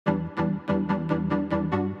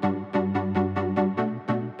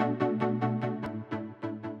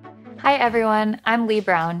Hi everyone, I'm Lee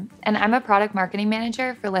Brown, and I'm a product marketing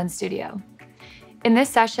manager for Lens Studio. In this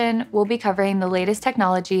session, we'll be covering the latest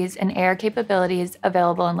technologies and AR capabilities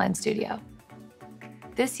available in Lens Studio.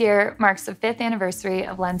 This year marks the 5th anniversary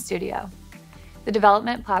of Lens Studio, the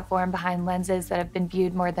development platform behind lenses that have been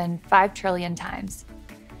viewed more than 5 trillion times.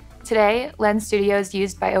 Today, Lens Studio is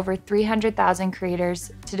used by over 300,000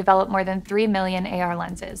 creators to develop more than 3 million AR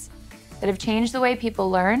lenses that have changed the way people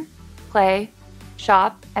learn, play,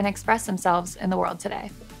 shop, and express themselves in the world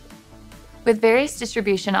today. With various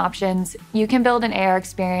distribution options, you can build an AR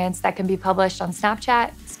experience that can be published on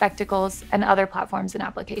Snapchat, Spectacles, and other platforms and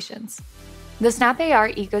applications. The Snap AR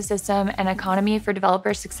ecosystem and economy for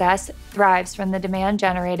developer success thrives from the demand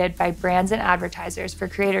generated by brands and advertisers for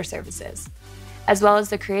creator services, as well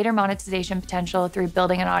as the creator monetization potential through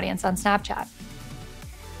building an audience on Snapchat.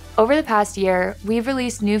 Over the past year, we've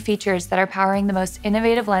released new features that are powering the most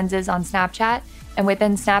innovative lenses on Snapchat and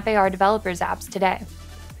within Snap AR developers' apps today.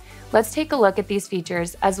 Let's take a look at these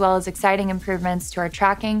features as well as exciting improvements to our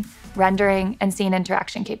tracking, rendering, and scene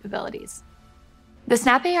interaction capabilities. The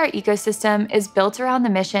Snap AR ecosystem is built around the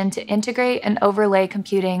mission to integrate and overlay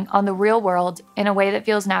computing on the real world in a way that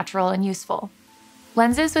feels natural and useful.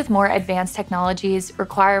 Lenses with more advanced technologies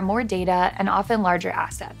require more data and often larger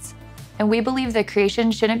assets, and we believe that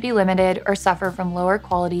creation shouldn't be limited or suffer from lower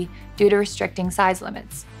quality due to restricting size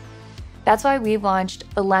limits. That's why we've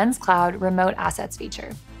launched the Lens Cloud Remote Assets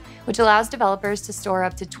feature, which allows developers to store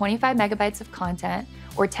up to 25 megabytes of content,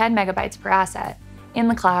 or 10 megabytes per asset, in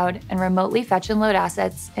the cloud and remotely fetch and load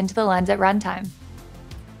assets into the lens at runtime.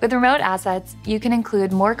 With remote assets, you can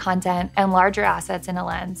include more content and larger assets in a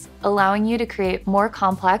lens, allowing you to create more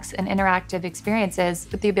complex and interactive experiences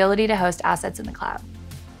with the ability to host assets in the cloud.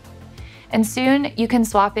 And soon, you can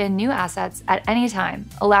swap in new assets at any time,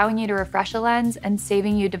 allowing you to refresh a lens and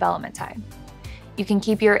saving you development time. You can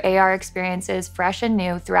keep your AR experiences fresh and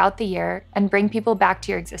new throughout the year and bring people back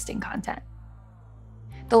to your existing content.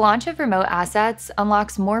 The launch of remote assets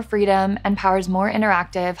unlocks more freedom and powers more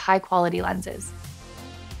interactive, high-quality lenses.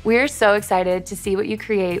 We're so excited to see what you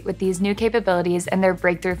create with these new capabilities and their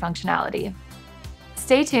breakthrough functionality.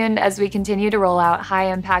 Stay tuned as we continue to roll out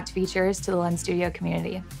high-impact features to the Lens Studio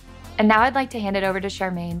community. And now I'd like to hand it over to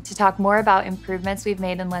Charmaine to talk more about improvements we've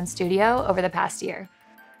made in Lens Studio over the past year.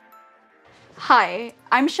 Hi,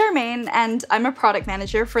 I'm Charmaine, and I'm a product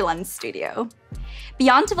manager for Lens Studio.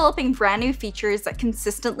 Beyond developing brand new features that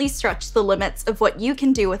consistently stretch the limits of what you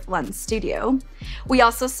can do with Lens Studio, we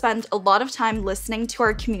also spend a lot of time listening to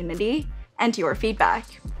our community and your feedback.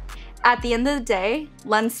 At the end of the day,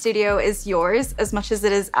 Lens Studio is yours as much as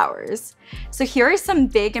it is ours. So here are some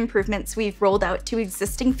big improvements we've rolled out to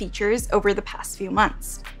existing features over the past few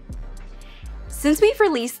months. Since we've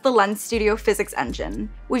released the Lens Studio physics engine,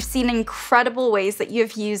 we've seen incredible ways that you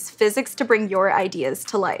have used physics to bring your ideas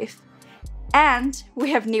to life. And we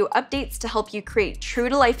have new updates to help you create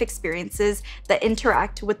true-to-life experiences that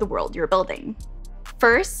interact with the world you're building.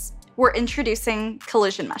 First, we're introducing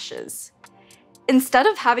collision meshes. Instead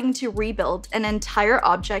of having to rebuild an entire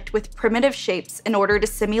object with primitive shapes in order to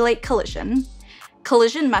simulate collision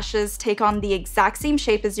meshes take on the exact same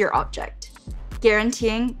shape as your object,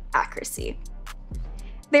 guaranteeing accuracy.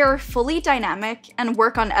 They are fully dynamic and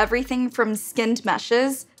work on everything from skinned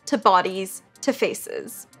meshes to bodies to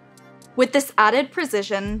faces. With this added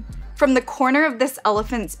precision, from the corner of this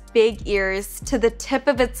elephant's big ears to the tip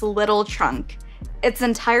of its little trunk, its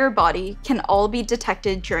entire body can all be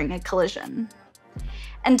detected during a collision.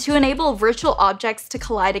 And to enable virtual objects to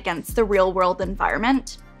collide against the real-world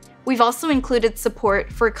environment, we've also included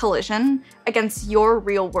support for collision against your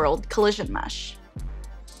real-world collision mesh.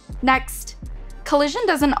 Next, collision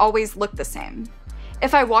doesn't always look the same.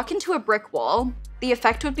 If I walk into a brick wall, the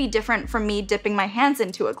effect would be different from me dipping my hands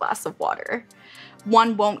into a glass of water.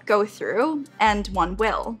 One won't go through, and one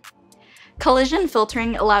will. Collision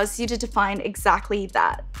filtering allows you to define exactly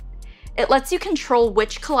that. It lets you control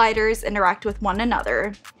which colliders interact with one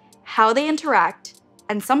another, how they interact,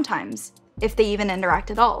 and sometimes, if they even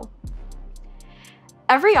interact at all.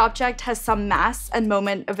 Every object has some mass and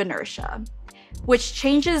moment of inertia, which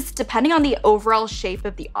changes depending on the overall shape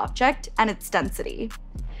of the object and its density.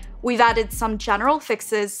 We've added some general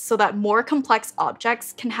fixes so that more complex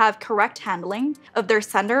objects can have correct handling of their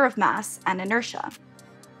center of mass and inertia.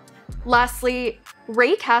 Lastly,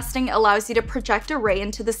 ray casting allows you to project a ray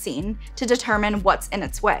into the scene to determine what's in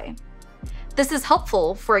its way. This is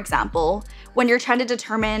helpful, for example, when you're trying to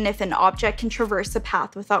determine if an object can traverse a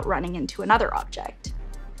path without running into another object.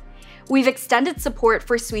 We've extended support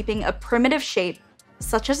for sweeping a primitive shape,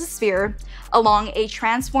 such as a sphere, along a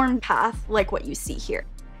transformed path like what you see here.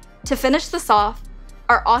 To finish this off,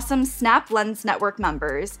 Our awesome Snap Lens Network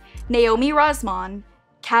members, Naomi Razman,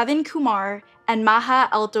 Kavin Kumar, and Maha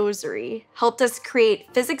Aldozuri, helped us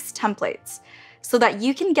create physics templates so that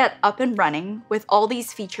you can get up and running with all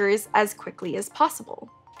these features as quickly as possible.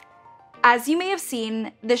 As you may have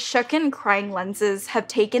seen, the shook and crying lenses have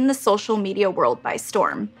taken the social media world by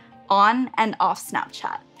storm, on and off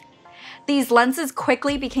Snapchat. These lenses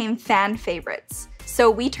quickly became fan favorites,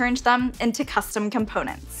 so we turned them into custom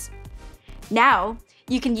components. Now,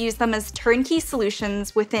 you can use them as turnkey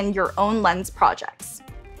solutions within your own lens projects.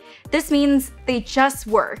 This means they just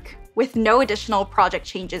work with no additional project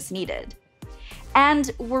changes needed.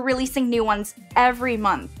 And we're releasing new ones every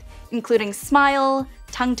month, including Smile,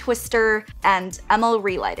 Tongue Twister, and ML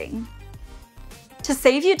Relighting. To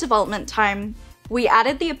save you development time, we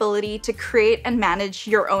added the ability to create and manage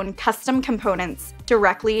your own custom components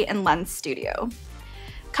directly in Lens Studio.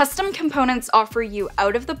 Custom components offer you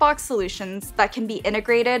out-of-the-box solutions that can be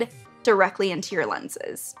integrated directly into your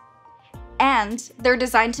lenses. And they're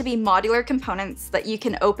designed to be modular components that you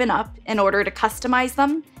can open up in order to customize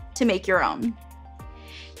them to make your own.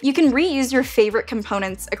 You can reuse your favorite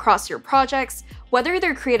components across your projects, whether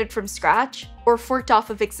they're created from scratch or forked off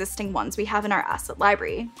of existing ones we have in our asset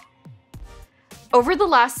library. Over the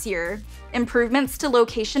last year, improvements to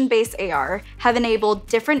location-based AR have enabled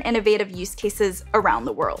different innovative use cases around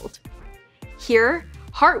the world. Here,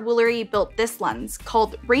 Hart Woolery built this lens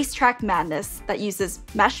called Racetrack Madness that uses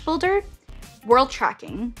Mesh Builder, World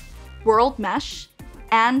Tracking, World Mesh,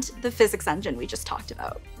 and the physics engine we just talked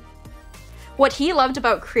about. What he loved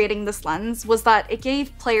about creating this lens was that it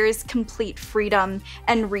gave players complete freedom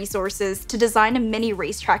and resources to design a mini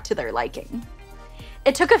racetrack to their liking.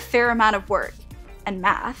 It took a fair amount of work and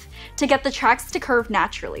math to get the tracks to curve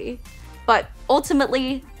naturally, but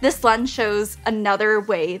ultimately, this lens shows another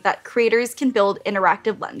way that creators can build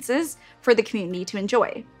interactive lenses for the community to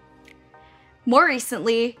enjoy. More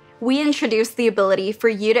recently, we introduced the ability for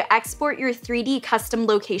you to export your 3D custom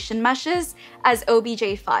location meshes as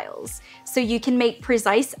OBJ files, so you can make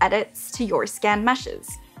precise edits to your scanned meshes.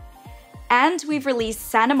 And we've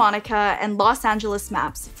released Santa Monica and Los Angeles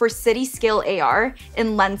maps for city-scale AR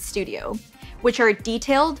in Lens Studio, which are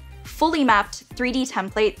detailed, fully mapped 3D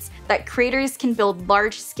templates that creators can build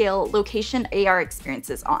large-scale location AR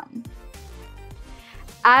experiences on.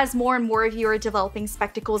 As more and more of you are developing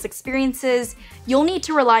spectacles experiences, you'll need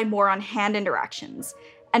to rely more on hand interactions,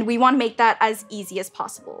 and we want to make that as easy as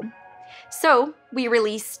possible. So we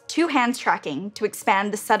released two hands tracking to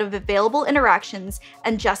expand the set of available interactions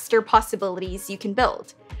and gesture possibilities you can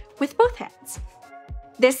build, with both hands.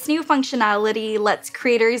 This new functionality lets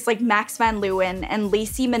creators like Max Van Leeuwen and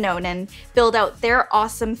Lacey Minonen build out their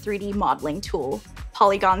awesome 3D modeling tool,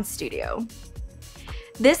 Polygon Studio.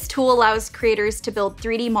 This tool allows creators to build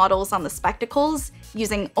 3D models on the spectacles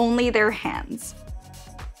using only their hands.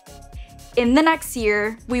 In the next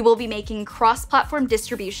year, we will be making cross-platform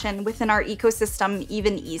distribution within our ecosystem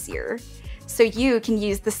even easier, so you can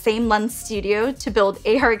use the same Lens Studio to build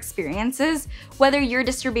AR experiences, whether you're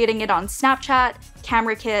distributing it on Snapchat,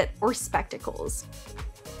 Camera Kit, or Spectacles.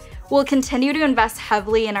 We'll continue to invest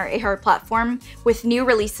heavily in our AR platform, with new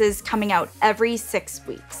releases coming out every 6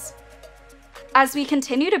 weeks. As we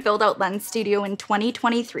continue to build out Lens Studio in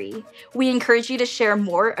 2023, we encourage you to share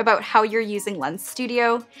more about how you're using Lens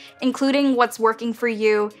Studio, including what's working for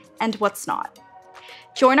you and what's not.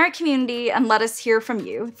 Join our community and let us hear from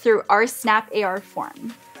you through our Snap AR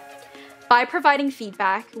forum. By providing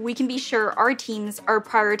feedback, we can be sure our teams are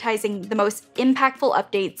prioritizing the most impactful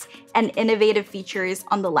updates and innovative features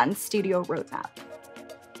on the Lens Studio roadmap.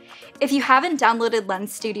 If you haven't downloaded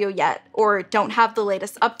Lens Studio yet, or don't have the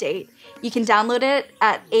latest update, you can download it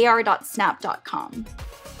at ar.snap.com.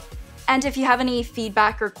 And if you have any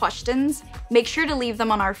feedback or questions, make sure to leave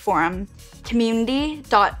them on our forum,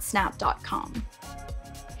 community.snap.com.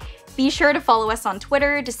 Be sure to follow us on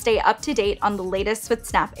Twitter to stay up to date on the latest with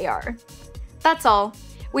Snap AR. That's all.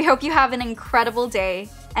 We hope you have an incredible day,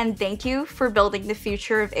 and thank you for building the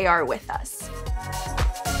future of AR with us.